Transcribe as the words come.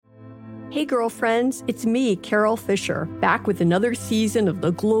Hey girlfriends, it's me, Carol Fisher, back with another season of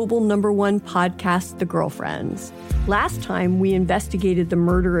the global #1 podcast, The Girlfriends. Last time, we investigated the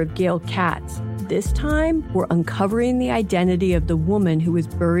murder of Gail Katz. This time, we're uncovering the identity of the woman who was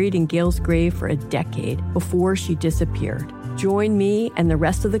buried in Gail's grave for a decade before she disappeared. Join me and the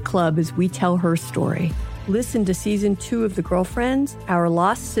rest of the club as we tell her story. Listen to Season 2 of The Girlfriends, Our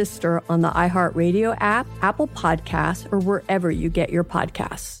Lost Sister on the iHeartRadio app, Apple Podcasts, or wherever you get your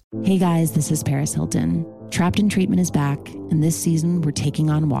podcasts. Hey guys, this is Paris Hilton. Trapped in Treatment is back, and this season we're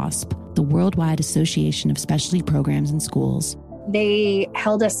taking on WASP, the Worldwide Association of Specialty Programs in Schools. They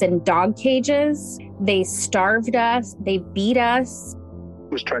held us in dog cages. They starved us. They beat us.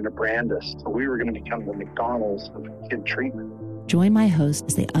 Was trying to brand us. So we were going to become the McDonald's of kid treatment. Join my hosts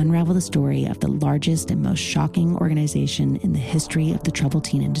as they unravel the story of the largest and most shocking organization in the history of the troubled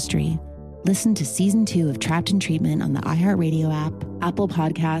teen industry. Listen to Season 2 of Trapped in Treatment on the iHeartRadio app, Apple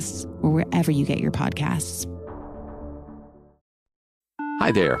Podcasts, or wherever you get your podcasts.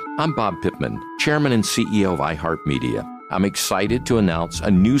 Hi there, I'm Bob Pittman, Chairman and CEO of iHeartMedia. I'm excited to announce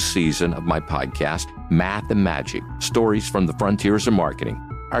a new season of my podcast, Math and Magic, Stories from the Frontiers of Marketing.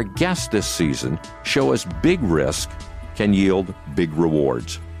 Our guests this season show us big risk can yield big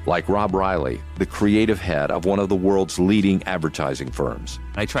rewards, like Rob Riley, the creative head of one of the world's leading advertising firms.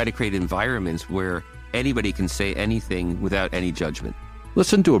 I try to create environments where anybody can say anything without any judgment.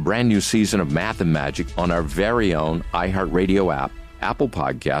 Listen to a brand new season of Math and Magic on our very own iHeartRadio app, Apple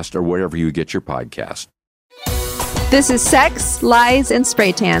Podcast, or wherever you get your podcast. This is Sex, Lies, and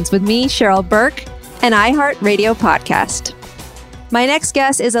Spray Tans with me, Cheryl Burke, an iHeartRadio podcast. My next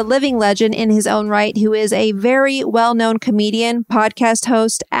guest is a living legend in his own right who is a very well-known comedian, podcast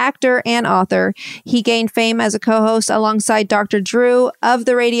host, actor, and author. He gained fame as a co-host alongside Dr. Drew of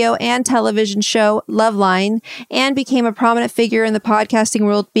the radio and television show Loveline, and became a prominent figure in the podcasting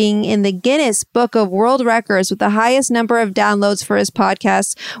world, being in the Guinness Book of World Records with the highest number of downloads for his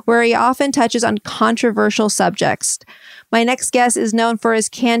podcasts, where he often touches on controversial subjects. My next guest is known for his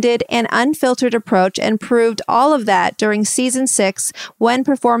candid and unfiltered approach and proved all of that during Season 6 when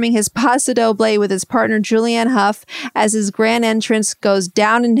performing his Paso Doble with his partner Julianne Hough as his grand entrance goes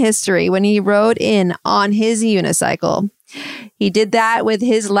down in history when he rode in on his unicycle. He did that with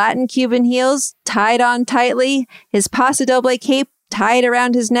his Latin Cuban heels tied on tightly, his Paso Doble cape tied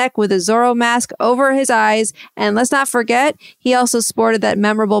around his neck with a Zorro mask over his eyes, and let's not forget, he also sported that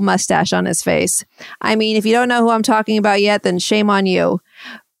memorable mustache on his face. I mean, if you don't know who I'm talking about yet, then shame on you.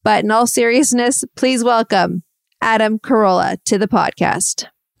 But in all seriousness, please welcome Adam Carolla to the podcast.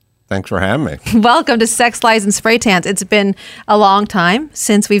 Thanks for having me. Welcome to Sex, Lies, and Spray Tans. It's been a long time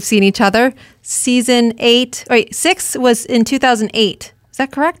since we've seen each other. Season 6 was in 2008. Is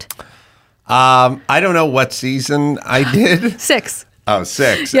that correct? I don't know what season I did. 6. Oh,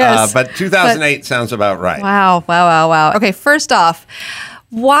 6. Yes. But 2008 sounds about right. Wow. Okay, first off,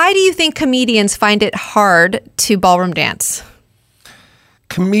 why do you think comedians find it hard to ballroom dance?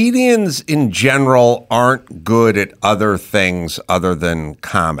 Comedians in general aren't good at other things other than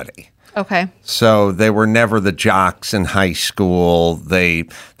comedy. Okay. So they were never the jocks in high school. They're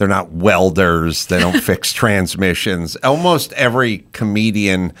not welders. They don't fix transmissions. Almost every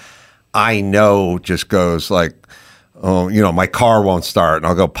comedian I know just goes like, oh, my car won't start. And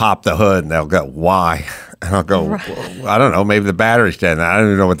I'll go pop the hood and they'll go, why? And I'll go, well, I don't know, maybe the battery's dead. And I don't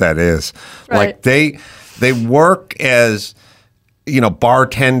even know what that is. Right. Like they work as,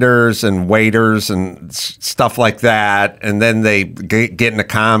 bartenders and waiters and stuff like that. And then they get into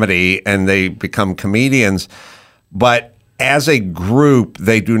comedy and they become comedians. But as a group,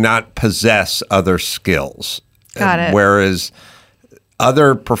 they do not possess other skills. Got it. Whereas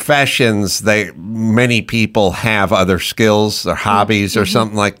other professions, many people have other skills, their hobbies or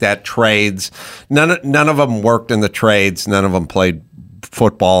something like that, trades. None of them worked in the trades. None of them played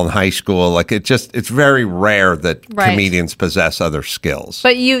football in high school. Like it's very rare that comedians possess other skills.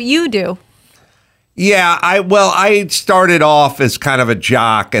 But you do. Yeah, I started off as kind of a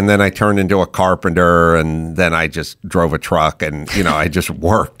jock, and then I turned into a carpenter, and then I just drove a truck, and I just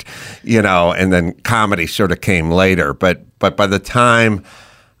worked, and then comedy sort of came later. But by the time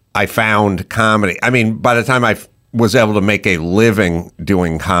I found comedy, by the time I was able to make a living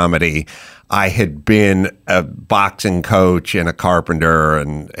doing comedy, I had been a boxing coach and a carpenter,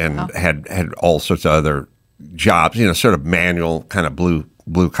 and had all sorts of other jobs, sort of manual kind of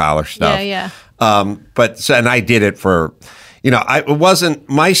blue collar stuff. Yeah. And I did it for,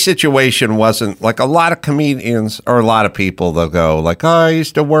 my situation wasn't like a lot of comedians or a lot of people, they'll go like, oh, I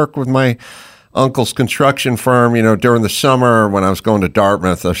used to work with my uncle's construction firm, during the summer when I was going to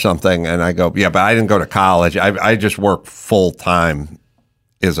Dartmouth or something. And I go, yeah, but I didn't go to college. I just worked full time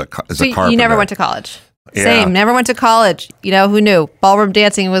is a carpenter. You never went to college. Yeah. Same. Never went to college. You know, who knew? Ballroom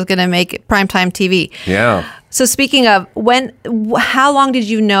dancing was going to make primetime TV. Yeah. So speaking of, how long did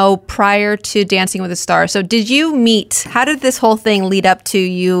you know prior to Dancing with the Stars? So did you meet, how did this whole thing lead up to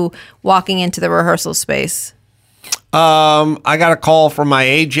you walking into the rehearsal space? I got a call from my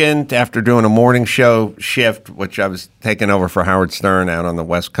agent after doing a morning show shift, which I was taking over for Howard Stern out on the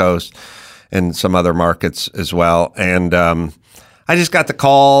West Coast and some other markets as well. And I just got the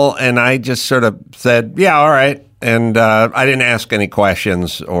call and I just sort of said, yeah, all right. And I didn't ask any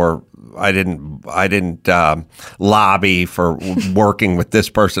questions, or I didn't lobby for working with this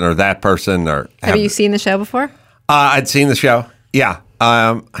person or that person. Or have you seen the show before? I'd seen the show. Yeah.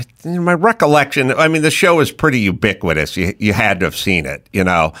 In my recollection, I mean, the show is pretty ubiquitous. You had to have seen it, you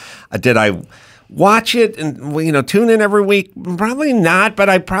know. Did I watch it and, you know, tune in every week? Probably not, but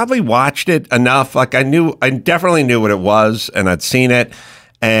I probably watched it enough. Like I definitely knew what it was, and I'd seen it,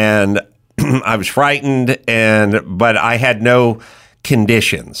 and I was frightened, but I had no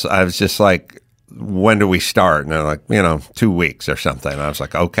conditions. I was just like, when do we start? And they're like, 2 weeks or something. And I was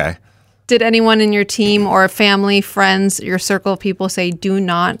like, okay. Did anyone in your team or family, friends, your circle of people say, do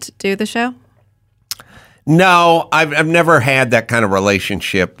not do the show? No, I've never had that kind of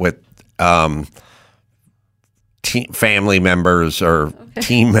relationship with family members or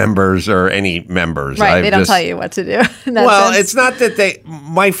team members or any members. Right, they don't tell you what to do. Well, it's not that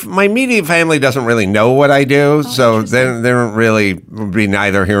my immediate family doesn't really know what I do, so they don't really be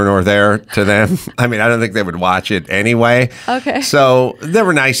neither here nor there to them. I mean, I don't think they would watch it anyway. Okay. So they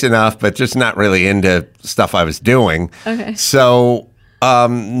were nice enough, but just not really into stuff I was doing. Okay. So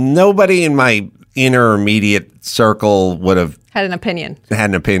nobody in my inner immediate circle would have had an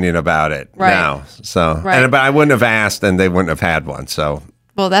opinion about it. Right. Now. So, right. But I wouldn't have asked, and they wouldn't have had one. So,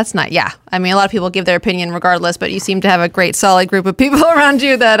 well, that's not. Yeah, I mean, a lot of people give their opinion regardless, but you seem to have a great, solid group of people around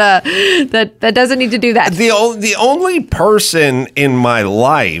you that that doesn't need to do that. The only person in my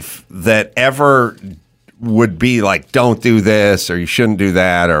life that ever would be like, "Don't do this," or "You shouldn't do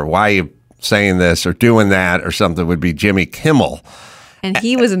that," or "Why are you saying this," or "doing that," or something would be Jimmy Kimmel. And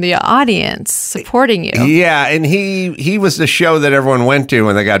he was in the audience supporting you. Yeah, and he was the show that everyone went to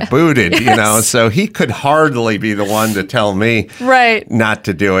when they got booted, Yes. So he could hardly be the one to tell me not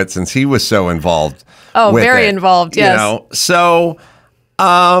to do it, since he was so involved. Oh, with very it, involved, yes. So,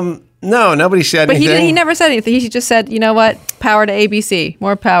 no, nobody said anything. But he never said anything. He just said, you know what, power to ABC,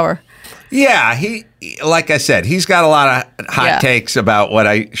 more power. Yeah, like I said, he's got a lot of hot takes about what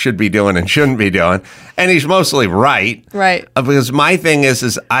I should be doing and shouldn't be doing, and he's mostly right. Right. Because my thing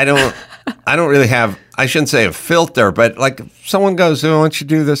is I don't really have, I shouldn't say a filter, but like if someone goes, "Oh, why don't you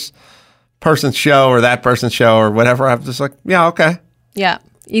do this person's show or that person's show or whatever?" I'm just like, yeah, okay. Yeah,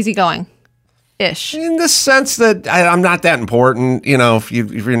 easygoing-ish. In the sense that I'm not that important. If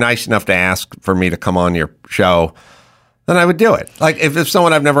you're nice enough to ask for me to come on your show, then I would do it. Like if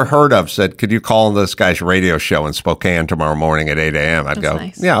someone I've never heard of said, "Could you call this guy's radio show in Spokane tomorrow morning at 8 a.m.?" I'd go,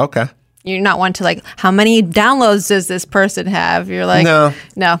 nice. Yeah, okay. You're not one to like, how many downloads does this person have? You're like,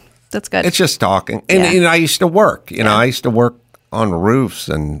 no, that's good. It's just talking. And I used to work. I used to work on roofs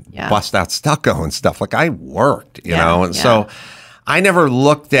and bust out stucco and stuff. Like I worked, you know. And so I never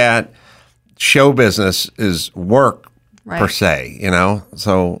looked at show business as work per se,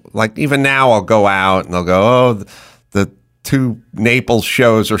 So like even now I'll go out and they'll go, "Oh, the 2 Naples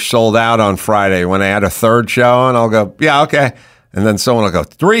shows are sold out on Friday," when I had a third show, and I'll go, "Yeah, okay." And then someone will go,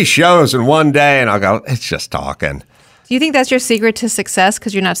 3 shows in one day, and I'll go, "It's just talking." Do you think that's your secret to success,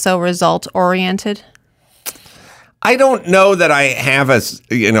 because you're not so result oriented? I don't know that I have a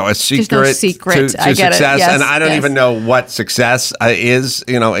secret, no secret. to I get success, it. Yes, and I don't even know what success is.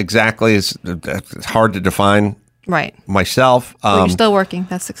 Exactly. It's hard to define. Right. Myself. You're still working.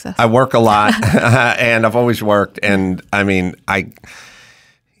 That's success. I work a lot, and I've always worked. And I mean, I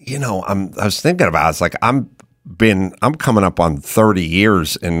was thinking about it. It's like I'm coming up on 30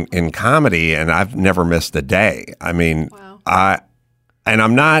 years in comedy, and I've never missed a day. I mean,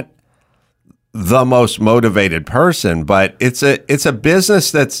 I'm not the most motivated person, but it's a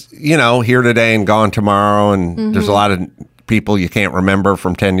business that's, here today and gone tomorrow. And there's a lot of people you can't remember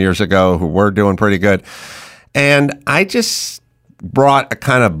from 10 years ago who were doing pretty good. And I just brought a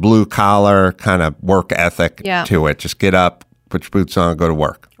kind of blue collar kind of work ethic to it. Just get up, put your boots on, go to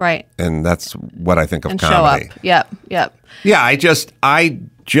work. Right. And that's what I think of comedy. Show up. Yep. Yeah, I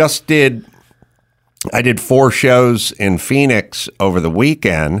did 4 shows in Phoenix over the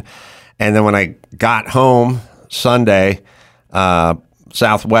weekend. And then when I got home Sunday,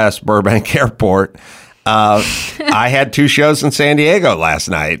 Southwest Burbank Airport, I had 2 shows in San Diego last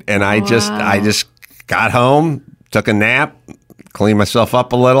night. And I just got home, took a nap, cleaned myself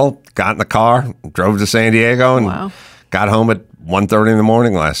up a little, got in the car, drove to San Diego, and got home at 1:30 in the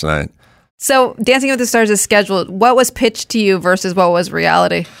morning last night. So Dancing with the Stars is scheduled. What was pitched to you versus what was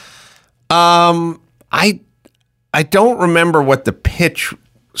reality? I don't remember what the pitch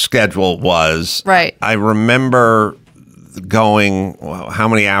schedule was. Right. I remember going, well, how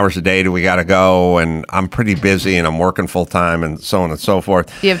many hours a day do we got to go? And I'm pretty busy and I'm working full time and so on and so forth.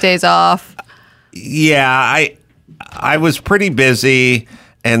 Do you have days off? Yeah, I was pretty busy.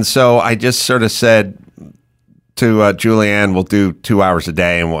 And so I just sort of said to Julianne, we'll do 2 hours a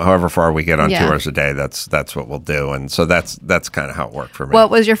day, and however far we get on 2 hours a day, that's what we'll do. And so that's kind of how it worked for me.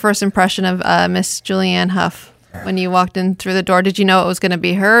 What was your first impression of Miss Julianne Hough when you walked in through the door? Did you know it was going to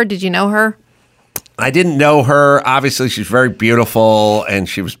be her? Did you know her? I didn't know her. Obviously, she's very beautiful, and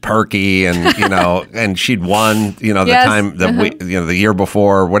she was perky, and and she'd won, the time the year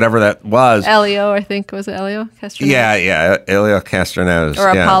before, whatever that was. Elio, I think, was it Elio Castronez? Yeah, Elio Castronez, or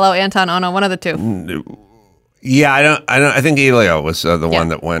Apollo Anton Ono, one of the two. Yeah, I don't. I think Elio was the one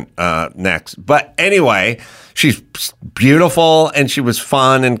that went next. But anyway, she's beautiful and she was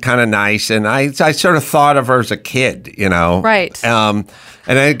fun and kind of nice. And I sort of thought of her as a kid, Right. And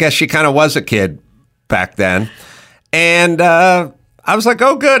I guess she kind of was a kid back then. And I was like,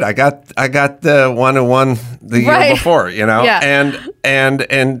 oh, good. I got the one who won the year before, Yeah.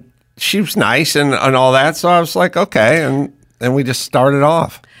 And she was nice and all that. So I was like, okay. And we just started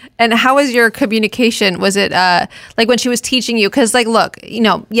off. And how was your communication? Was it like when she was teaching you? Because look,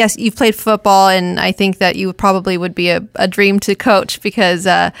 yes, you've played football, and I think that you probably would be a dream to coach because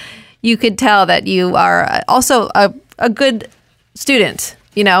you could tell that you are also a good student,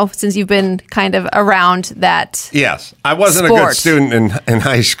 since you've been kind of around that. Yes, I wasn't sport. A good student in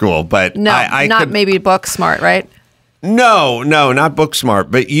high school, but no, I not could, maybe book smart, right? No, not book smart,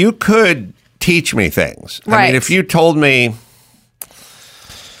 but you could teach me things. Right. I mean, if you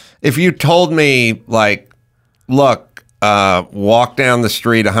told me, like, look, walk down the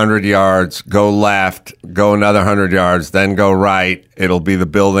street 100 yards, go left, go another 100 yards, then go right, it'll be the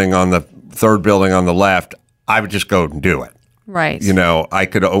building on the third building on the left, I would just go and do it. Right. I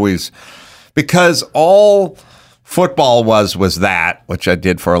could always, because all football was that, which I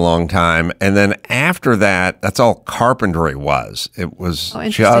did for a long time. And then after that, that's all carpentry was. It was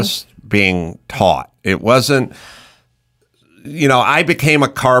just being taught. It wasn't. I became a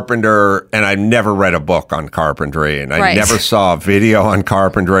carpenter and I never read a book on carpentry and I never saw a video on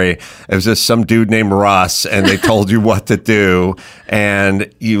carpentry. It was just some dude named Russ and they told you what to do.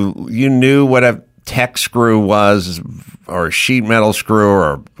 And you knew what a tech screw was or a sheet metal screw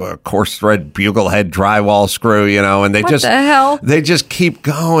or a coarse thread bugle head drywall screw, and they what the hell? They just keep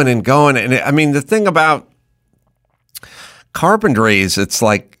going and going. And I mean, the thing about carpentry is it's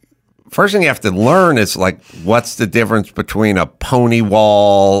like, first thing you have to learn is like, what's the difference between a pony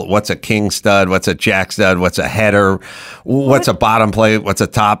wall? What's a king stud? What's a jack stud? What's a header? What's a bottom plate? What's a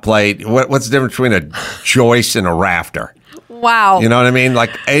top plate? What's the difference between a joist and a rafter? Wow. You know what I mean?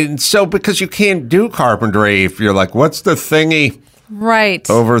 Like, and so because you can't do carpentry if you're like, what's the thingy right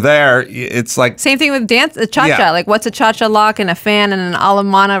over there? It's like same thing with dance, a cha-cha. Yeah. Like, what's a cha-cha lock and a fan and an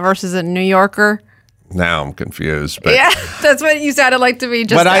alemana versus a New Yorker? Now I'm confused. But, yeah, that's what you sounded like to me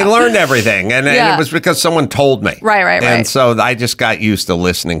just But now. I learned everything, and it was because someone told me. Right. And so I just got used to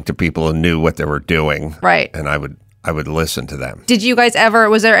listening to people who knew what they were doing. Right. And I would listen to them. Did you guys ever,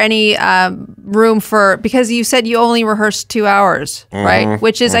 was there any room for, because you said you only rehearsed 2 hours, right?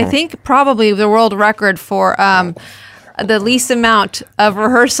 Which is, I think, probably the world record for the least amount of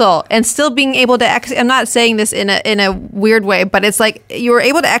rehearsal and still being able to, I'm not saying this in a weird way, but it's like you were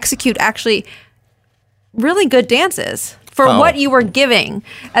able to execute actually really good dances for what you were giving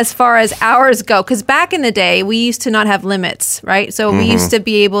as far as hours go. Because back in the day, we used to not have limits, right? So we used to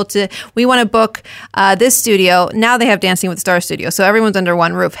be able to, we want to book this studio. Now they have Dancing with the Stars studio. So everyone's under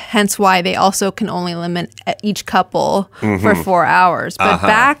one roof. Hence why they also can only limit each couple for 4 hours. But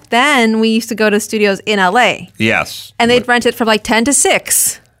back then, we used to go to studios in LA. Yes. And they'd rent it from like 10 to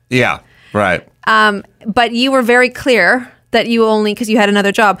 6. Yeah, right. But you were very clear that you only, because you had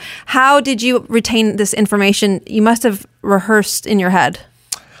another job. How did you retain this information? You must have rehearsed in your head.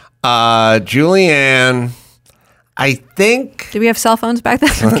 Julianne, I think... Did we have cell phones back then?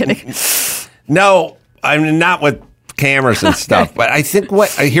 I'm kidding. No, I mean, not with cameras and stuff, but I think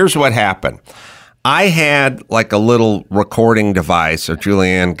here's what happened. I had like a little recording device, or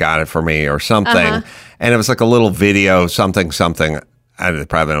Julianne got it for me or something, and it was like a little video, something. I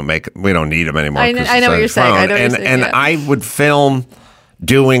probably don't make it. We don't need them anymore. I know what you're saying. I know what you're saying. And I would film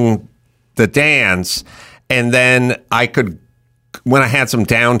doing the dance, and then I could when I had some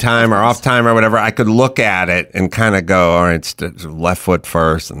downtime or off time or whatever, I could look at it and kind of go, all right, left foot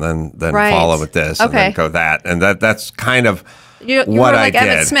first, and then follow with this, and then go that, and that's kind of you what were like I did.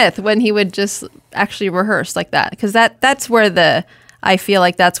 Emmett Smith when he would just actually rehearse like that, because that's where I feel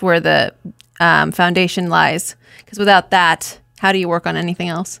like that's where the foundation lies. Because without that, how do you work on anything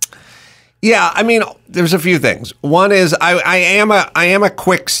else? Yeah, I mean, there's a few things. One is I am a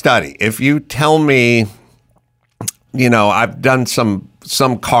quick study. If you tell me, I've done some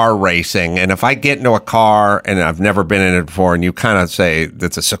car racing, and if I get into a car and I've never been in it before, and you kind of say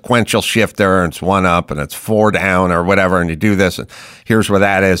it's a sequential shifter and it's 1 up and it's 4 down or whatever, and you do this, and here's where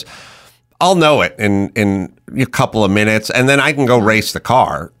that is, I'll know it in a couple of minutes, and then I can go race the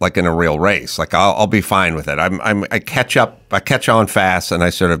car like in a real race. Like I'll be fine with it. I catch on fast, and I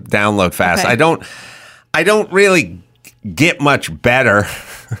sort of download fast. Okay. I don't really get much better.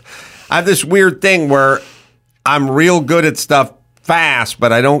 I have this weird thing where I'm real good at stuff fast,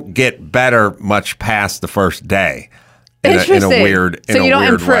 but I don't get better much past the first day. In a weird so you don't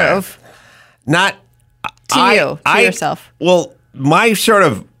improve. Way. Not to yourself. Well, my sort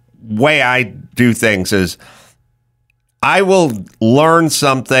of way I do things is I will learn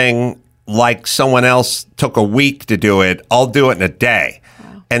something like someone else took a week to do it. I'll do it in a day.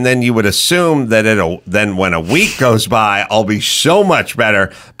 And then you would assume that then when a week goes by, I'll be so much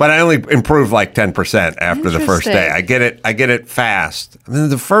better. But I only improve like 10% after the first day. I get it fast. I mean,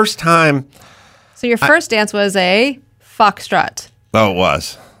 the first time. So your first dance was a foxtrot. Oh, it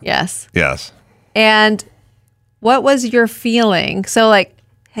was. Yes. Yes. And what was your feeling? So like,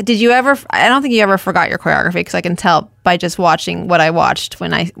 did you ever? I don't think you ever forgot your choreography, because I can tell by just watching what I watched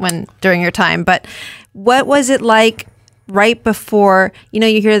when during your time. But what was it like? Right before, you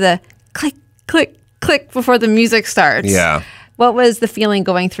hear the click, click, click before the music starts. Yeah. What was the feeling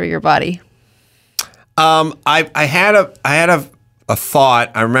going through your body? I had a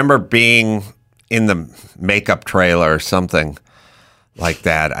thought. I remember being in the makeup trailer or something like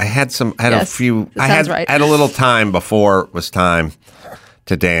that. I had a few. I had a little time before it was time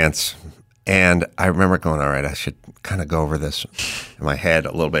to dance, and I remember going, all right, I should kind of go over this in my head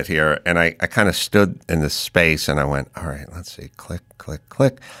a little bit here. And I kind of stood in this space, and I went, all right, let's see, click, click,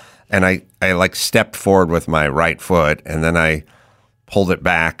 click. And I like stepped forward with my right foot, and then I pulled it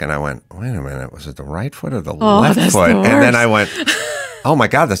back, and I went, wait a minute, was it the right foot or the left foot? And then I went, oh my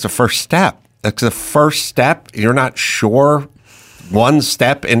God, that's the first step. That's the first step. You're not sure one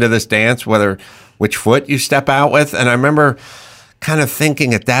step into this dance, which foot you step out with. And I remember kind of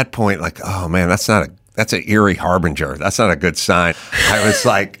thinking at that point, like, oh man, that's an eerie harbinger. That's not a good sign. I was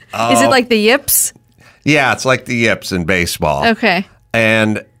like, oh. Is it like the yips? Yeah, it's like the yips in baseball. Okay.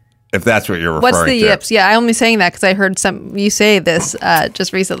 And if that's what you're referring to. What's the yips? Yeah, I'm only saying that because I heard you say this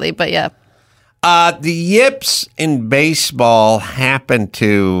just recently, but yeah. The yips in baseball happened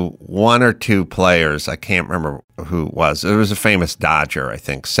to one or two players. I can't remember who it was. It was a famous Dodger, I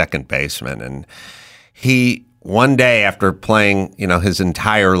think, second baseman. And he, one day after playing, his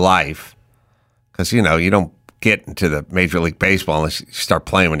entire life, because, you don't get into the Major League Baseball unless you start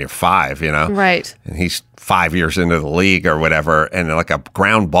playing when you're 5, Right. And he's 5 years into the league or whatever, and like a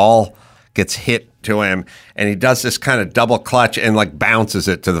ground ball gets hit to him, and he does this kind of double clutch and like bounces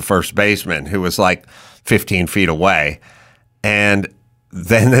it to the first baseman, who was like 15 feet away. And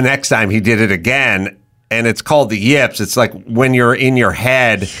then the next time he did it again, and it's called the yips. It's like when you're in your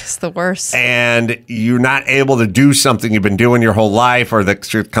head. It's the worst. And you're not able to do something you've been doing your whole life, or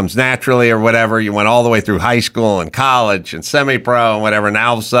that comes naturally or whatever. You went all the way through high school and college and semi-pro and whatever. Now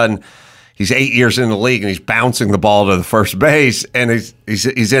all of a sudden, he's 8 years in the league, and he's bouncing the ball to the first base, and he's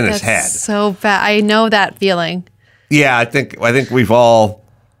in his head. So bad. I know that feeling. Yeah, I think we've all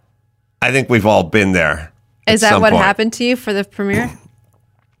been there. Is that what happened to you for the premiere?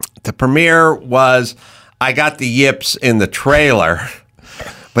 The premiere was, I got the yips in the trailer,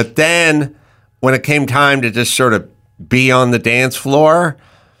 but then when it came time to just sort of be on the dance floor,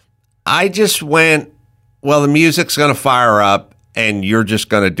 I just went, well, the music's going to fire up, and you're just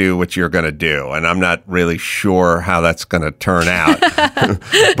going to do what you're going to do. And I'm not really sure how that's going to turn out.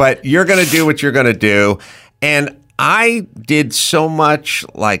 But you're going to do what you're going to do. And I did so much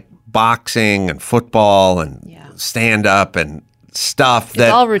like boxing and football and stand-up and stuff that...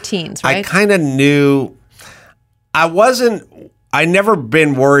 It's all routines, right? I kind of knew... I never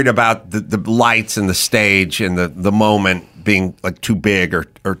been worried about the lights and the stage and the moment being like too big or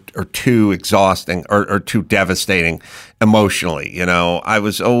too exhausting or too devastating emotionally. I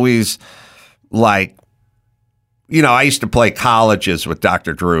was always like, I used to play colleges with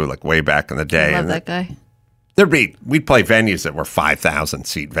Dr. Drew like way back in the day. I love that guy. We'd play venues that were 5,000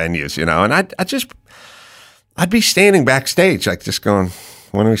 seat venues, and I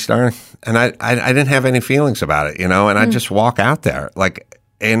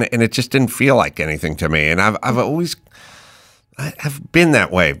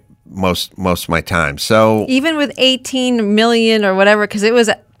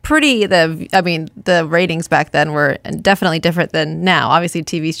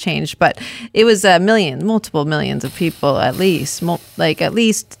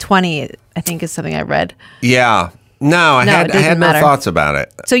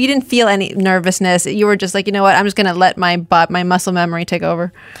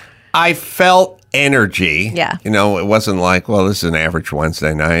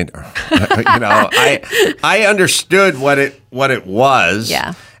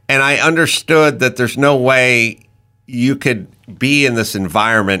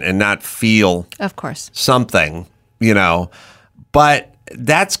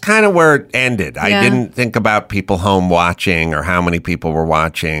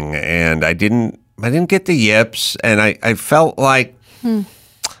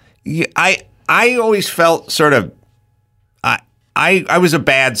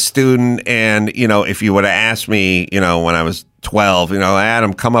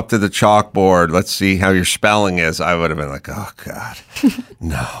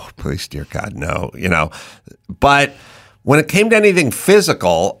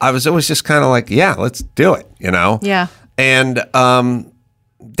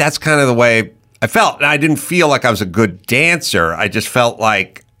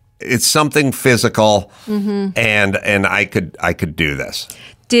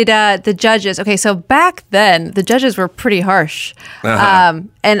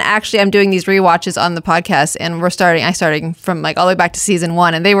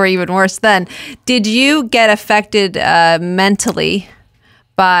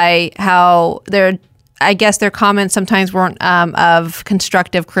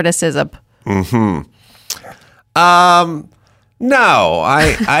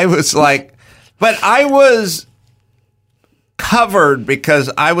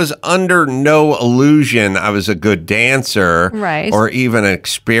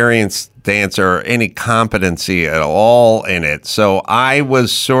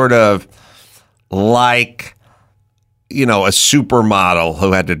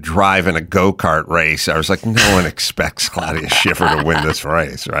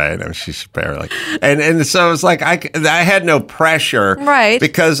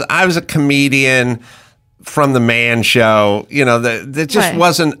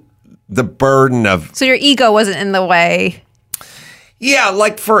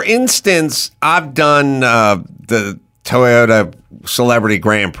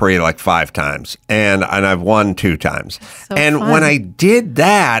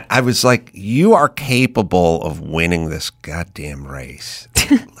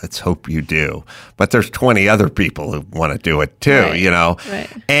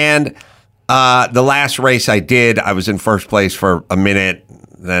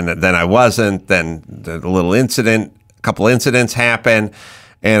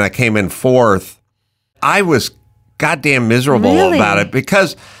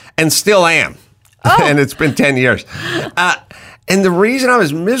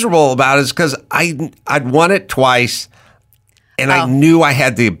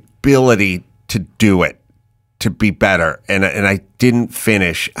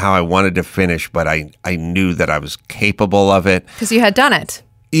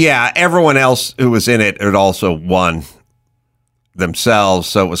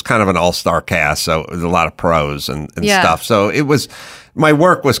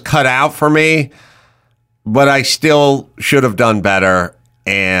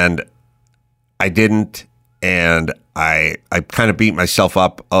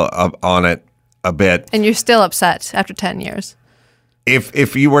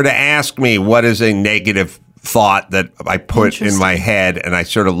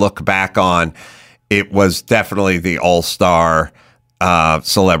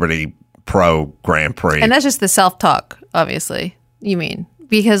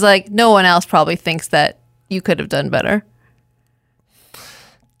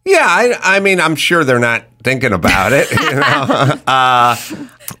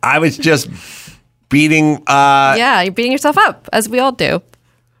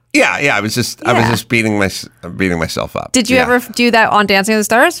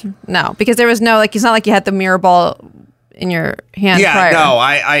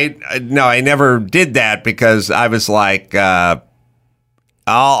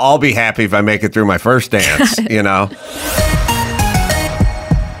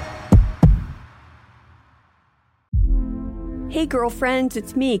Hey girlfriends,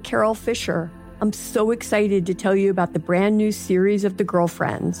 it's me, Carol Fisher. I'm so excited to tell you about the brand new series of The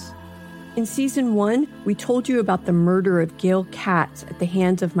Girlfriends. In season 1, we told you about the murder of Gail Katz at the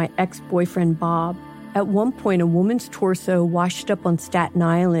hands of my ex-boyfriend Bob. At one point, a woman's torso washed up on Staten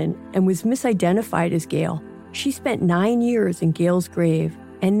Island and was misidentified as Gail. She spent 9 years in Gail's grave,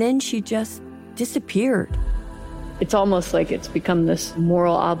 and then she just disappeared. It's almost like it's become this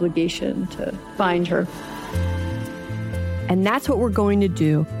moral obligation to find her. And that's what we're going to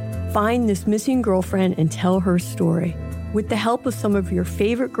do. Find this missing girlfriend and tell her story. With the help of some of your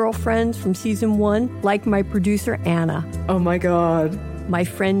favorite girlfriends from season 1, like my producer Anna. Oh my God. My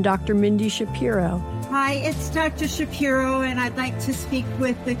friend Dr. Mindy Shapiro. Hi, it's Dr. Shapiro, and I'd like to speak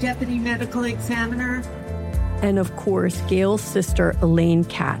with the Deputy Medical Examiner. And of course, Gail's sister, Elaine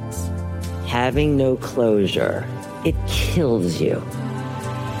Katz. Having no closure, it kills you.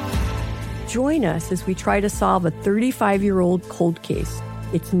 Join us as we try to solve a 35-year-old cold case.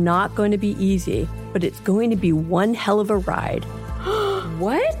 It's not going to be easy, but it's going to be one hell of a ride.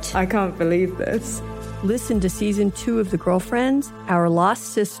 What? I can't believe this. Listen to season 2 of The Girlfriends, Our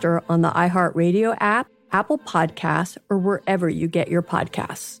Lost Sister on the iHeartRadio app, Apple Podcasts, or wherever you get your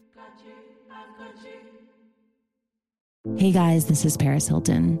podcasts. Hey guys, this is Paris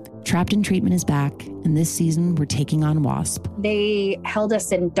Hilton. Trapped in Treatment is back, and this season we're taking on WASP. They held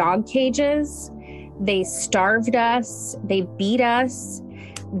us in dog cages. They starved us. They beat us.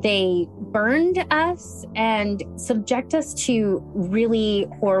 They burned us and subject us to really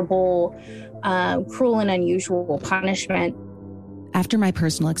horrible, cruel and unusual punishment. After my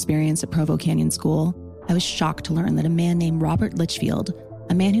personal experience at Provo Canyon School, I was shocked to learn that a man named Robert Litchfield,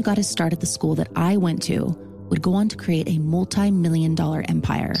 a man who got his start at the school that I went to, would go on to create a multi-million-dollar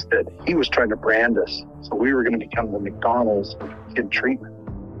empire. He was trying to brand us, so we were going to become the McDonald's of kid treatment.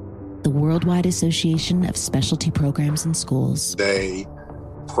 The Worldwide Association of Specialty Programs in Schools. They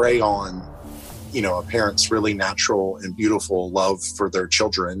prey on, a parent's really natural and beautiful love for their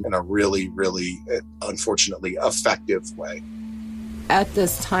children in a really, really, unfortunately, effective way. At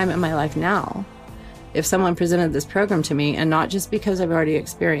this time in my life now, if someone presented this program to me, and not just because I've already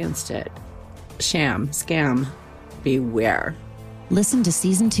experienced it, sham, scam, beware. Listen to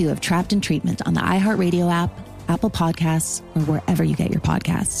season 2 of Trapped in Treatment on the iHeartRadio app, Apple Podcasts, or wherever you get your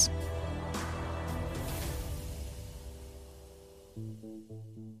podcasts.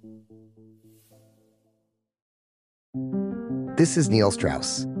 This is Neil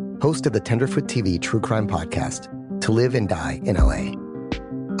Strauss, host of the Tenderfoot TV true crime podcast, To Live and Die in LA.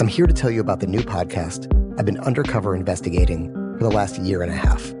 I'm here to tell you about the new podcast I've been undercover investigating for the last year and a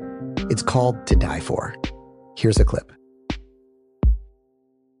half. It's called To Die For. Here's a clip.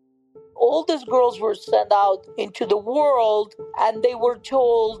 All these girls were sent out into the world and they were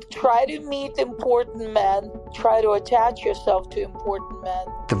told, try to meet important men, try to attach yourself to important men.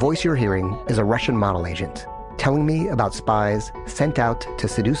 The voice you're hearing is a Russian model agent telling me about spies sent out to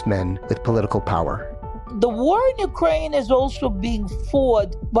seduce men with political power. The war in Ukraine is also being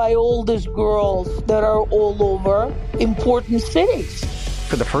fought by all these girls that are all over important cities.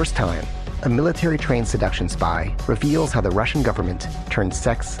 For the first time, a military-trained seduction spy reveals how the Russian government turned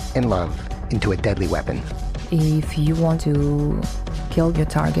sex and love into a deadly weapon. If you want to kill your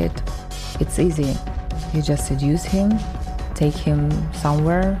target, it's easy. You just seduce him, take him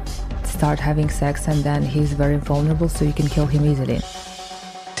somewhere, start having sex, and then he's very vulnerable, so you can kill him easily.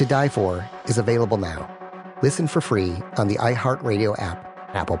 To Die For is available now. Listen for free on the iHeartRadio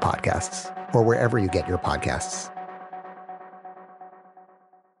app, Apple Podcasts, or wherever you get your podcasts.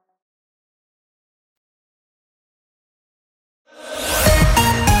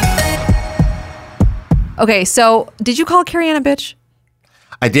 Okay, so did you call Carrie Ann a bitch?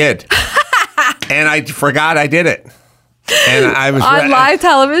 I did. And I forgot I did it. And I was on live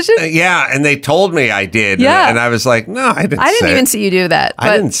television? Yeah, and they told me I did. Yeah. And I was like, no, I didn't say it. I didn't even see you do that.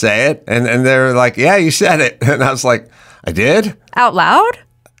 I didn't say it. And they were like, yeah, you said it. And I was like, I did? Out loud?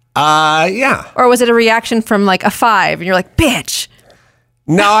 Yeah. Or was it a reaction from like a 5 and you're like, bitch?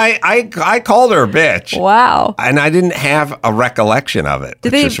 No, I called her a bitch. Wow. And I didn't have a recollection of it. They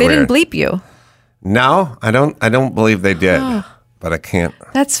didn't bleep you? No, I don't believe they did. But I can't.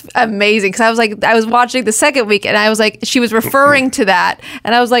 That's amazing. Because I was watching the second week and I was like, she was referring to that.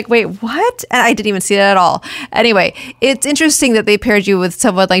 And I was like, wait, what? And I didn't even see that at all. Anyway, it's interesting that they paired you with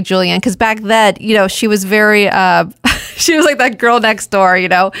someone like Julianne. Because back then, she was very, she was like that girl next door,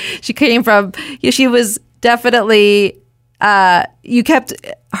 She came from, she was definitely, you kept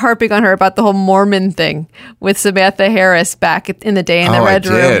harping on her about the whole Mormon thing with Samantha Harris back in the day in the Red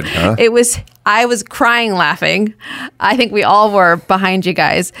Room. Huh? I was crying laughing. I think we all were behind you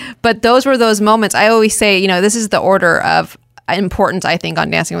guys. But those were those moments. I always say, this is the order of, important, I think, on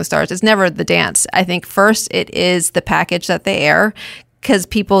Dancing with the Stars. It's never the dance. I think first it is the package that they air, because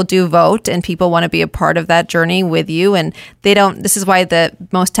people do vote and people want to be a part of that journey with you. And this is why the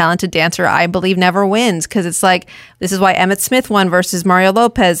most talented dancer, I believe, never wins. Because it's like, this is why Emmett Smith won versus Mario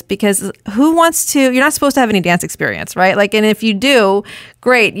Lopez, because you're not supposed to have any dance experience, right? Like, and if you do,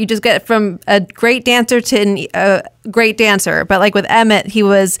 great. You just get from a great dancer to a great dancer. But like with Emmett, he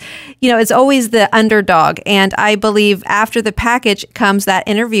was, it's always the underdog. And I believe after the package comes that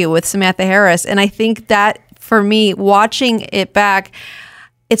interview with Samantha Harris. And I think that, for me, watching it back,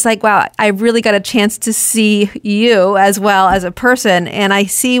 it's like, wow, I really got a chance to see you as well as a person. And I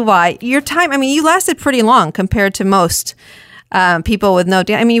see why your time, you lasted pretty long compared to most people with no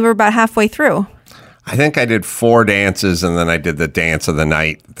dance. You were about halfway through. I think I did 4 dances and then I did the dance of the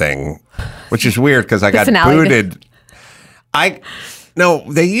night thing, which is weird because I got booted. No,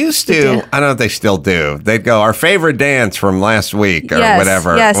 they used to. I don't know if they still do. They'd go, our favorite dance from last week or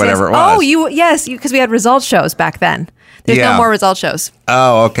whatever it was. Because we had result shows back then. There's no more result shows.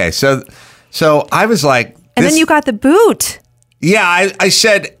 Oh, okay. So I was like, and then you got the boot. Yeah, I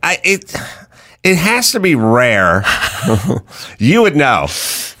said it has to be rare. You would know.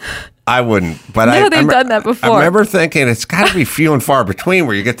 I wouldn't, but they've done that before. I remember thinking it's got to be few and far between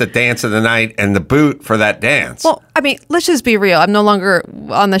where you get the dance of the night and the boot for that dance. Well, let's just be real. I'm no longer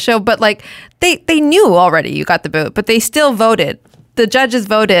on the show, but like they knew already you got the boot, but they still voted. The judges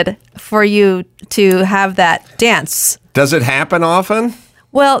voted for you to have that dance. Does it happen often?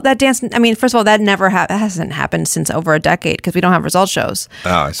 Well, that dance, first of all, that never hasn't happened since over a decade because we don't have result shows. Oh,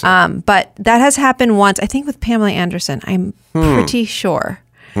 I see. But that has happened once, I think with Pamela Anderson. I'm pretty sure.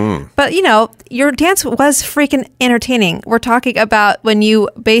 But, your dance was freaking entertaining. We're talking about when you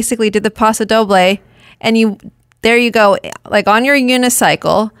basically did the Paso Doble and there you go, like on your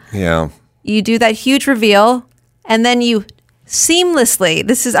unicycle. Yeah. You do that huge reveal and then you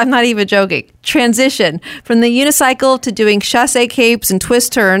seamlessly, I'm not even joking, transition from the unicycle to doing chasse capes and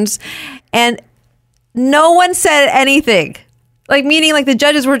twist turns. And no one said anything. Like, meaning like the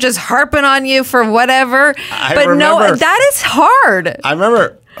judges were just harping on you for whatever. No, that is hard. I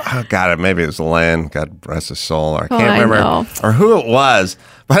remember, maybe it was Len, God rest his soul. Or I can't remember or who it was.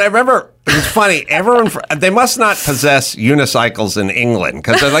 But I remember, it was funny, they must not possess unicycles in England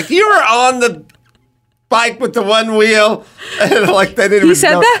because they're like, you were on the bike with the one wheel. And like, they didn't even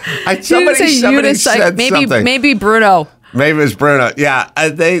said know. That? Somebody said something. Maybe Bruno. Maybe it was Bruno. Yeah,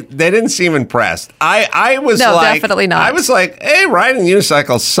 they didn't seem impressed. I was definitely not. I was like, hey, riding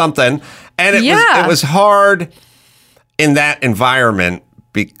unicycle something, and it was hard in that environment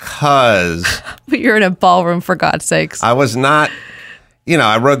because but you're in a ballroom, for God's sakes. I was not.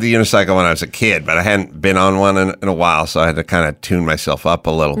 I rode the unicycle when I was a kid, but I hadn't been on one in a while, so I had to kind of tune myself up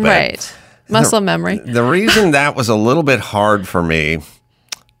a little bit. Right, muscle memory. The reason that was a little bit hard for me,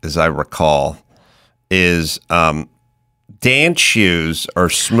 as I recall, is. Dance shoes are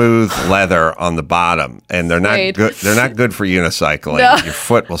smooth leather on the bottom, and they're not good. They're not good for unicycling. No. Your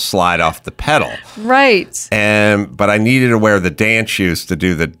foot will slide off the pedal. Right. But I needed to wear the dance shoes to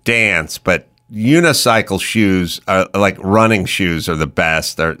do the dance. But unicycle shoes are like running shoes are the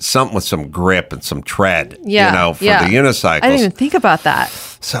best. They're something with some grip and some tread. Yeah. For the unicycles. I didn't even think about that.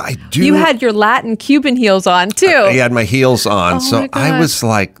 So I do. You had your Latin Cuban heels on too. I had my heels on, so I was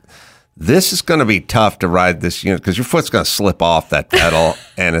like. This is going to be tough to ride this unit because your foot's going to slip off that pedal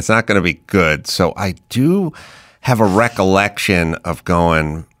and it's not going to be good. So I do have a recollection of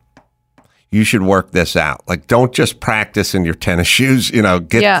going, you should work this out. Like, don't just practice in your tennis shoes,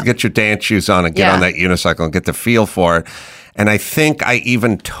 get your dance shoes on and get on that unicycle and get the feel for it. And I think I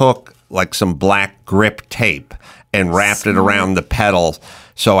even took like some black grip tape and wrapped it around the pedal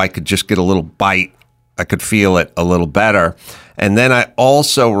so I could just get a little bite. I could feel it a little better. And then I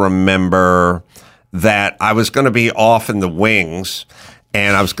also remember that I was going to be off in the wings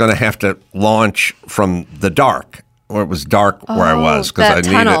and I was going to have to launch from the dark, where it was dark where I was. Because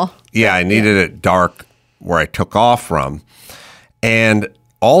I needed it dark where I took off from. And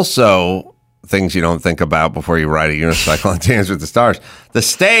also, things you don't think about before you ride a unicycle and Dance with the Stars. The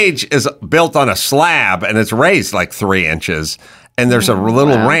stage is built on a slab and it's raised like 3 inches. And there's a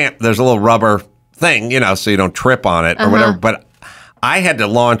little ramp, there's a little rubber thing, so you don't trip on it or whatever. But I had to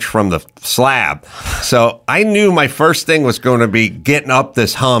launch from the slab. So I knew my first thing was going to be getting up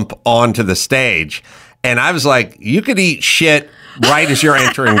this hump onto the stage. And I was like, you could eat shit right as you're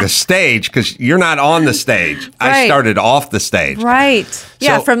entering the stage because you're not on the stage. Right. I started off the stage. Right.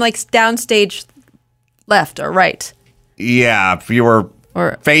 Yeah, from like downstage left or right. Yeah, if you were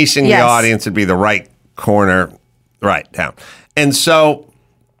facing the audience, it'd be the right corner, right down. And so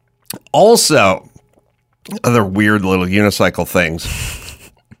also, other weird little unicycle things.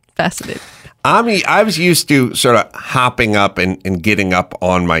 Fascinating. I was used to sort of hopping up and getting up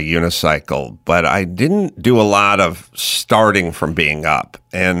on my unicycle, but I didn't do a lot of starting from being up.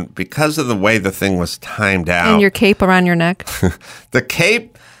 And because of the way the thing was timed out. And your cape around your neck. The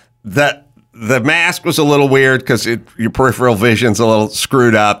cape, the mask was a little weird because your peripheral vision's a little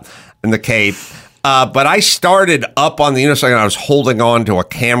screwed up in the cape. But I started up on the unicycle and I was holding on to a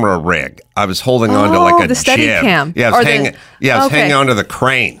camera rig. I was holding on to like a the steady jib. cam. Yeah, I was hanging onto the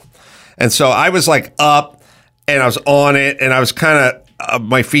crane. And so I was like up and I was on it and I was kind of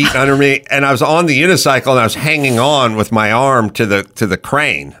my feet under me and I was on the unicycle and I was hanging on with my arm to the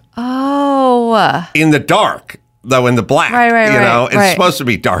crane. Oh. In the dark, though, in the black. Right. You know, right. it's supposed to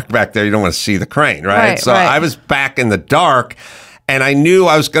be dark back there. You don't want to see the crane, right? So I was back in the dark and I knew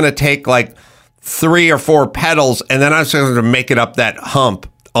I was going to take like 3 or 4 pedals and then I was going to make it up that hump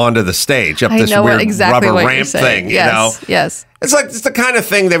onto the stage, up this weird rubber ramp thing, you know? Yes. It's the kind of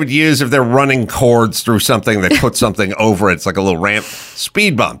thing they would use if they're running cords through something. They put something over it. It's like a little ramp,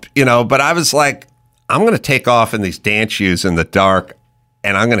 speed bump, you know? But I was like, I'm going to take off in these dance shoes in the dark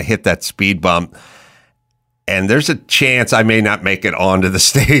and I'm going to hit that speed bump. And there's a chance I may not make it onto the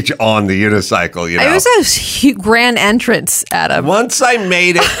stage on the unicycle, you know? It was a grand entrance, Adam. Once I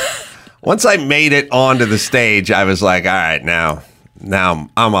made it onto the stage, I was like, all right, now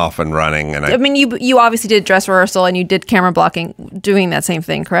I'm off and running. And I mean, you obviously did dress rehearsal and you did camera blocking, doing that same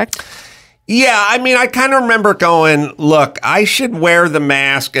thing, correct? Yeah, I mean, I kind of remember going, look, I should wear the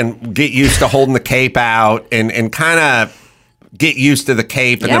mask and get used to holding the cape out and kind of get used to the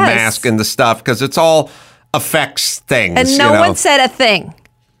cape and the mask and the stuff because it's all effects things. And no one said a thing.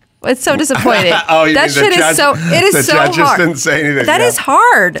 It's so disappointing. That shit is so hard. The judges didn't say anything. That is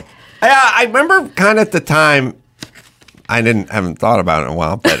hard. Yeah, I remember kind of at the time, I haven't thought about it in a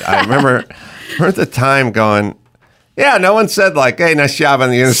while, but I remember at the time going, yeah, no one said like, hey, nice job on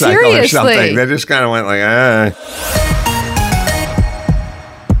the unicycle or something. They just kind of went like,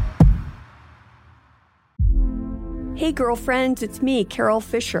 Hey, girlfriends, it's me, Carol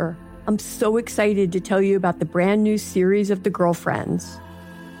Fisher. I'm so excited to tell you about the brand new series of The Girlfriends.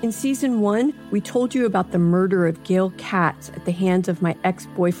 In season 1, we told you about the murder of Gail Katz at the hands of my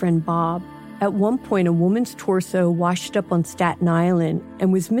ex-boyfriend, Bob. At one point, a woman's torso washed up on Staten Island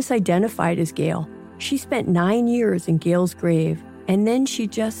and was misidentified as Gail. She spent 9 years in Gail's grave, and then she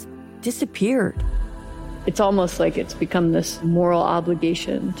just disappeared. It's almost like it's become this moral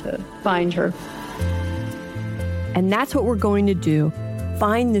obligation to find her. And that's what we're going to do.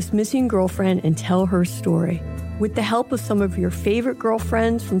 Find this missing girlfriend and tell her story. With the help of some of your favorite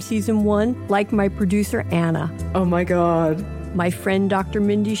girlfriends from season 1, like my producer, Anna. Oh my God. My friend, Dr.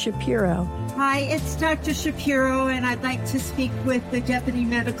 Mindy Shapiro. Hi, it's Dr. Shapiro, and I'd like to speak with the deputy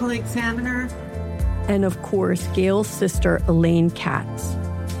medical examiner. And of course, Gail's sister, Elaine Katz.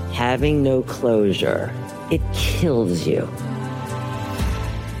 Having no closure, it kills you.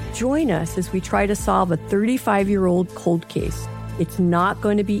 Join us as we try to solve a 35-year-old cold case. It's not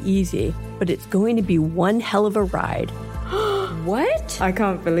going to be easy, but it's going to be one hell of a ride. What? I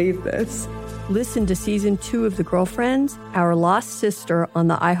can't believe this. Listen to season 2 of The Girlfriends, Our Lost Sister on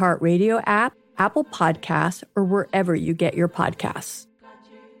the iHeartRadio app, Apple Podcasts, or wherever you get your podcasts.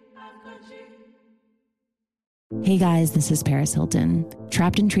 Hey guys, this is Paris Hilton.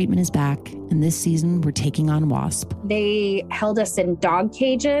 Trapped in Treatment is back, and this season we're taking on WASP. They held us in dog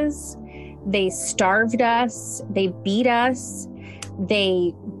cages. They starved us. They beat us.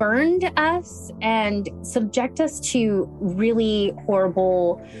 They burned us and subject us to really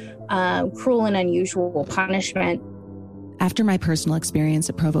horrible, cruel and unusual punishment. After my personal experience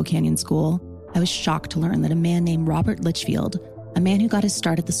at Provo Canyon School, I was shocked to learn that a man named Robert Litchfield, a man who got his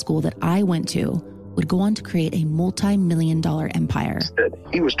start at the school that I went to, would go on to create a multi-million-dollar empire.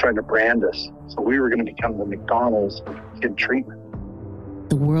 He was trying to brand us, so we were going to become the McDonald's of kid treatment.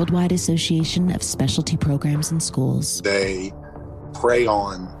 The Worldwide Association of Specialty Programs in Schools. They prey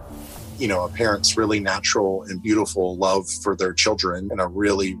on, a parent's really natural and beautiful love for their children in a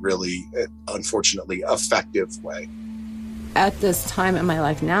really, really, unfortunately, effective way. At this time in my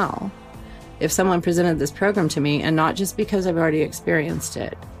life now, if someone presented this program to me, and not just because I've already experienced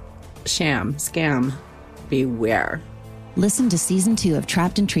it, sham, scam, beware. Listen to season 2 of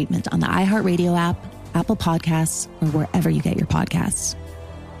Trapped in Treatment on the iHeartRadio app, Apple Podcasts, or wherever you get your podcasts.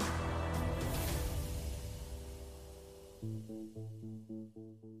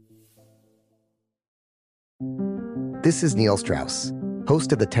 This is Neil Strauss,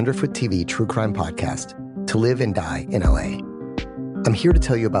 host of the Tenderfoot TV true crime podcast, To Live and Die in LA. I'm here to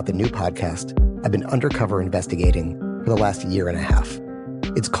tell you about the new podcast I've been undercover investigating for the last year and a half.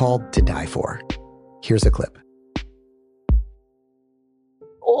 It's called To Die For. Here's a clip.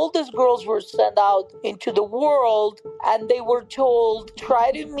 All these girls were sent out into the world and they were told,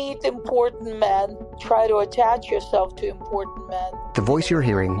 try to meet important men, try to attach yourself to important men. The voice you're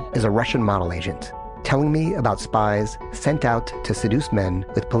hearing is a Russian model agent telling me about spies sent out to seduce men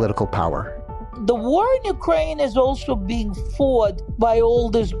with political power. The war in Ukraine is also being fought by all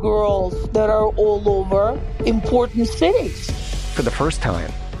these girls that are all over important cities. For the first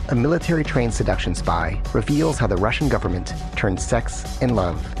time, a military-trained seduction spy reveals how the Russian government turned sex and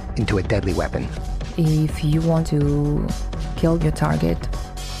love into a deadly weapon. If you want to kill your target,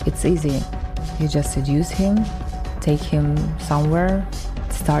 it's easy. You just seduce him, take him somewhere,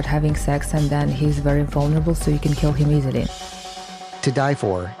 start having sex, and then he's very vulnerable, so you can kill him easily. To Die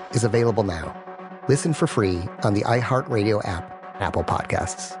For is available now. Listen for free on the iHeartRadio app, Apple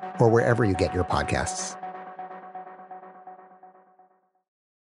Podcasts, or wherever you get your podcasts.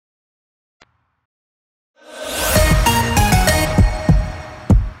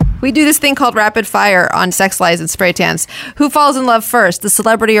 We do this thing called rapid fire on Sex, Lies, and Spray Tans. Who falls in love first, the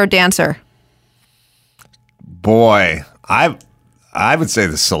celebrity or dancer? Boy, I would say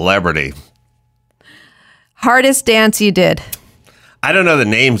the celebrity. Hardest dance you did? I don't know the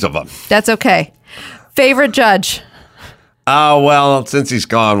names of them. That's okay. Favorite judge? Oh, well, since he's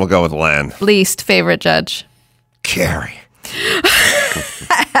gone, we'll go with Len. Least favorite judge? Carrie.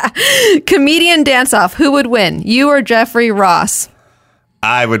 Comedian dance-off. Who would win, you or Jeffrey Ross?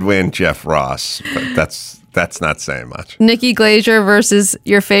 I would win Jeff Ross, but that's not saying much. Nikki Glaser versus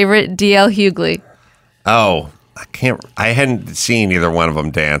your favorite D.L. Hughley. Oh, I hadn't seen either one of them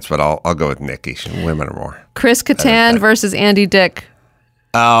dance, but I'll go with Nikki. Women are more. Chris Kattan versus Andy Dick.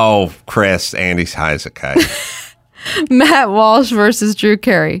 Oh, Chris. Andy's high as a kite. Matt Walsh versus Drew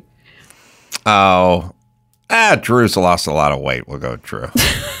Carey. Oh, Drew's lost a lot of weight. We'll go with Drew.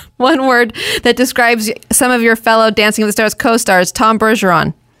 One word that describes some of your fellow Dancing with the Stars co-stars. Tom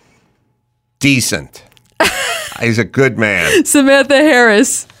Bergeron. Decent. He's a good man. Samantha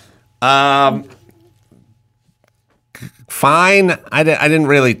Harris. Fine. I didn't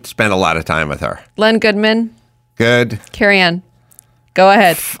really spend a lot of time with her. Len Goodman. Good. Carrie Ann. Go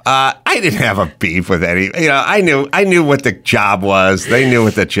ahead. I didn't have a beef with any. I knew what the job was. They knew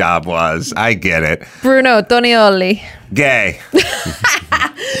what the job was. I get it. Bruno Tonioli. Gay.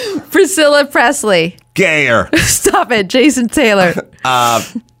 Priscilla Presley. Gayer. Stop it. Jason Taylor.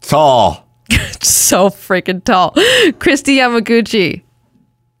 Tall. So freaking tall. Christy Yamaguchi.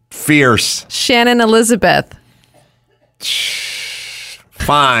 Fierce. Shannon Elizabeth.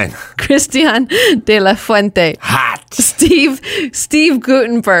 Fine. Christian de la Fuente. Hot. Steve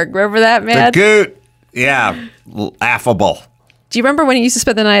Guttenberg. Remember that man? The Goot. Yeah. Affable. Do you remember when he used to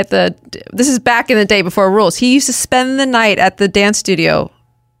spend the night at this is back in the day before rules. He used to spend the night at the dance studio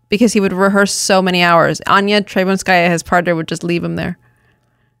because he would rehearse so many hours. Anya Trebunskaya, his partner, would just leave him there.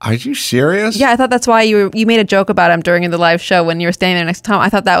 Are you serious? Yeah, I thought that's why you made a joke about him during the live show when you were standing there next to Tom. I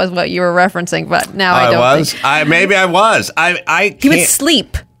thought that was what you were referencing, but now I don't think. Maybe I was. He would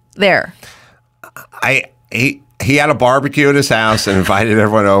sleep there. He had a barbecue at his house and invited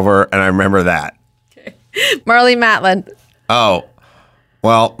everyone over, and I remember that. Okay. Marlee Matlin. Oh,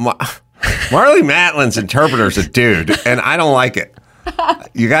 well, Marlee Matlin's interpreter's a dude, and I don't like it.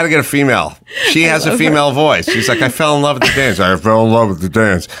 You got to get a female. She has a female voice. She's like, I fell in love with the dance. I fell in love with the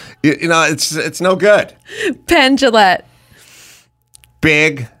dance. It's no good. Penn Jillette.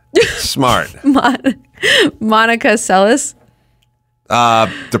 Big, smart. Monica Seles.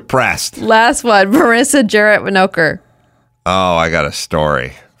 Depressed. Last one, Marissa Jarrett Winokur. Oh, I got a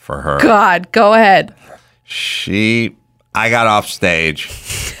story for her. God, go ahead. I got off stage,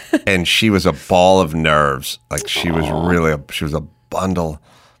 and she was a ball of nerves. Like she was a bundle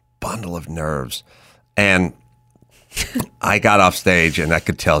of nerves. And I got off stage, and I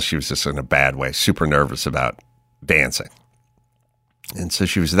could tell she was just in a bad way, super nervous about dancing. And so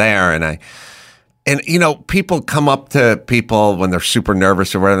she was there, and people come up to people when they're super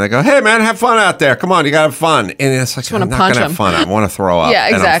nervous or whatever. They go, "Hey, man, have fun out there. Come on, you got to have fun." And it's like, I'm not going to have fun. I want to throw up. Yeah,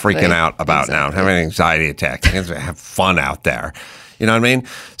 exactly. And I'm freaking out about now. I'm having an anxiety attack. I have fun out there. You know what I mean?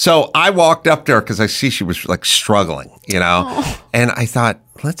 So I walked up to her because I see she was like struggling, and I thought,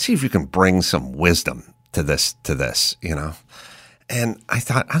 let's see if you can bring some wisdom to this, And I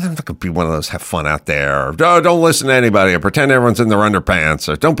thought, I'm not going to be one of those have fun out there, or don't listen to anybody, or pretend everyone's in their underpants,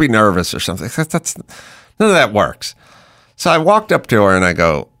 or don't be nervous or something. That's none of that works. So I walked up to her and I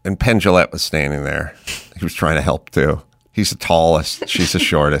go, and Penn Jillette was standing there. He was trying to help too. He's the tallest, she's the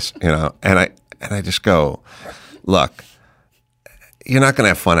shortest, and I just go, look, you're not going to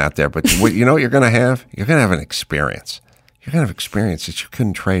have fun out there, but you know what you're going to have? You're going to have an experience. You're going to have experience that you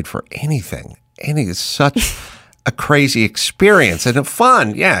couldn't trade for anything. Annie, it's such a crazy experience and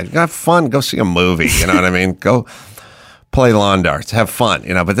fun. Yeah, you got fun. Go see a movie. You know what I mean? Go play lawn darts, have fun,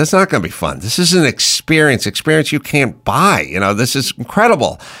 but that's not going to be fun. This is an experience you can't buy. This is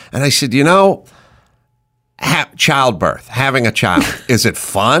incredible. And I said, childbirth, having a child, is it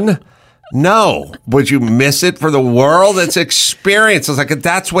fun? No. Would you miss it for the world? It's experience. I was like,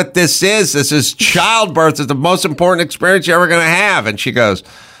 that's what this is. This is childbirth. It's the most important experience you're ever going to have. And she goes,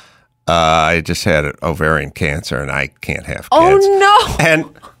 I just had ovarian cancer and I can't have kids. Oh, no.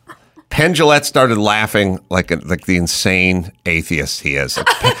 And Penn Jillette started laughing like the insane atheist he is.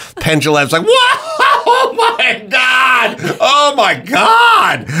 Penn Jillette's like, whoa, oh my God. Oh my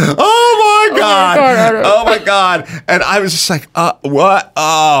God. Oh my God. Oh my God. And I was just like, what?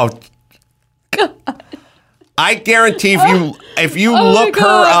 Oh, I guarantee if you look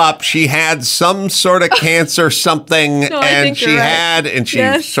her up, she had some sort of cancer, something, and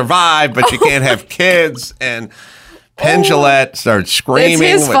she survived, but she can't have kids. And Penn Jillette started screaming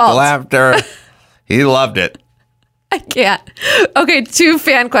with laughter. He loved it. I can't. Okay, 2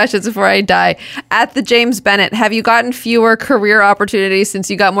 fan questions before I die. At the James Bennett, have you gotten fewer career opportunities since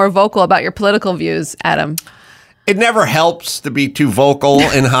you got more vocal about your political views, Adam? It never helps to be too vocal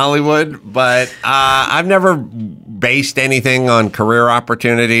in Hollywood, but I've never based anything on career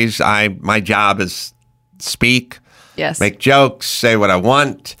opportunities. My job is speak, make jokes, say what I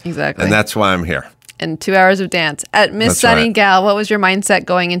want. Exactly. And that's why I'm here. And 2 hours of dance. At Miss Sunny Gal, what was your mindset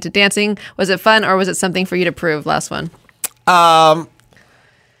going into dancing? Was it fun or was it something for you to prove? Last one.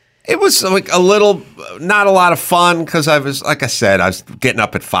 It was like not a lot of fun because I was, like I said, I was getting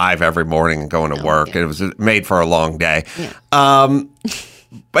up at 5 every morning and going to work. It was made for a long day. Yeah.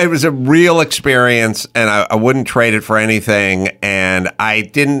 But it was a real experience, and I wouldn't trade it for anything. And I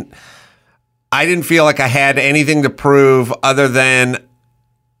didn't feel like I had anything to prove other than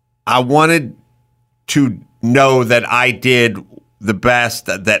I wanted to know that I did the best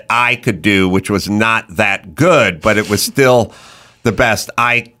that I could do, which was not that good, but it was still the best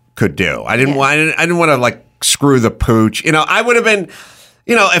I could do. I didn't want to like screw the pooch. I would have been,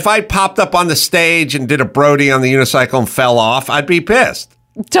 if I popped up on the stage and did a Brody on the unicycle and fell off, I'd be pissed.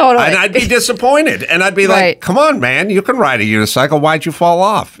 Totally. And I'd be disappointed. And I'd be like, come on, man, you can ride a unicycle. Why'd you fall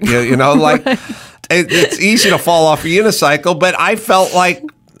off? It's easy to fall off a unicycle, but I felt like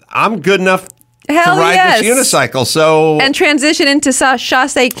I'm good enough to ride this unicycle. And transition into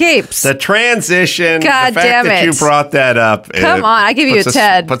chasse capes. The transition. God the fact damn that it. you brought that up. Come on, I give you a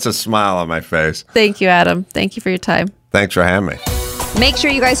TED. Puts a smile on my face. Thank you, Adam. Thank you for your time. Thanks for having me. Make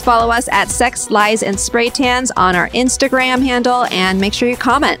sure you guys follow us at Sex, Lies, and Spray Tans on our Instagram handle, and make sure you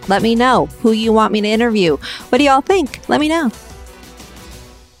comment. Let me know who you want me to interview. What do y'all think? Let me know.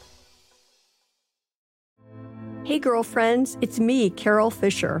 Hey girlfriends, it's me, Carol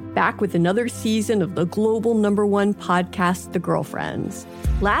Fisher, back with another season of the global #1 podcast, The Girlfriends.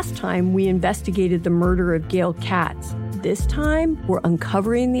 Last time, we investigated the murder of Gail Katz. This time, we're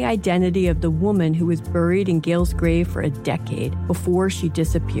uncovering the identity of the woman who was buried in Gail's grave for a decade before she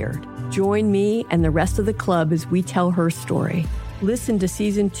disappeared. Join me and the rest of the club as we tell her story. Listen to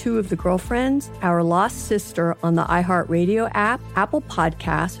Season 2 of The Girlfriends, Our Lost Sister on the iHeartRadio app, Apple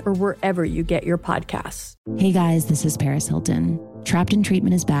Podcasts, or wherever you get your podcasts. Hey guys, this is Paris Hilton. Trapped in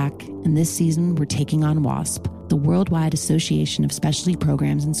Treatment is back, and this season we're taking on WASP, the Worldwide Association of Specialty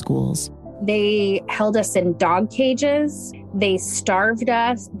Programs in Schools. They held us in dog cages. They starved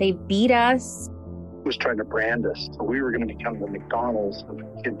us. They beat us. Was trying to brand us. So we were going to become the McDonald's of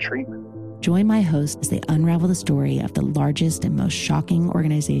kid treatment. Join my host as they unravel the story of the largest and most shocking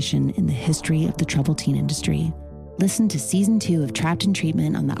organization in the history of the troubled teen industry. Listen to Season 2 of Trapped in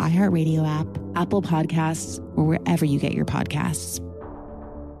Treatment on the iHeartRadio app, Apple Podcasts, or wherever you get your podcasts.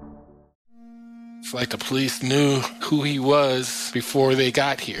 It's like the police knew who he was before they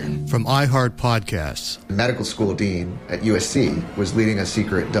got here. From iHeart Podcasts. The medical school dean at USC was leading a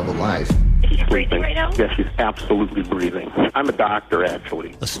secret double life. Is she breathing right now? Yes, she's absolutely breathing. I'm a doctor,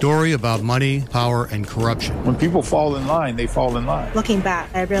 actually. A story about money, power, and corruption. When people fall in line, they fall in line. Looking back,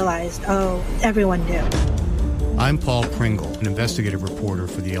 I realized, everyone knew. I'm Paul Pringle, an investigative reporter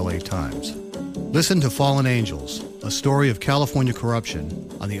for the LA Times. Listen to Fallen Angels, a story of California corruption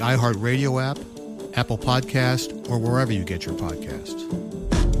on the iHeartRadio app, Apple Podcast, or wherever you get your podcasts.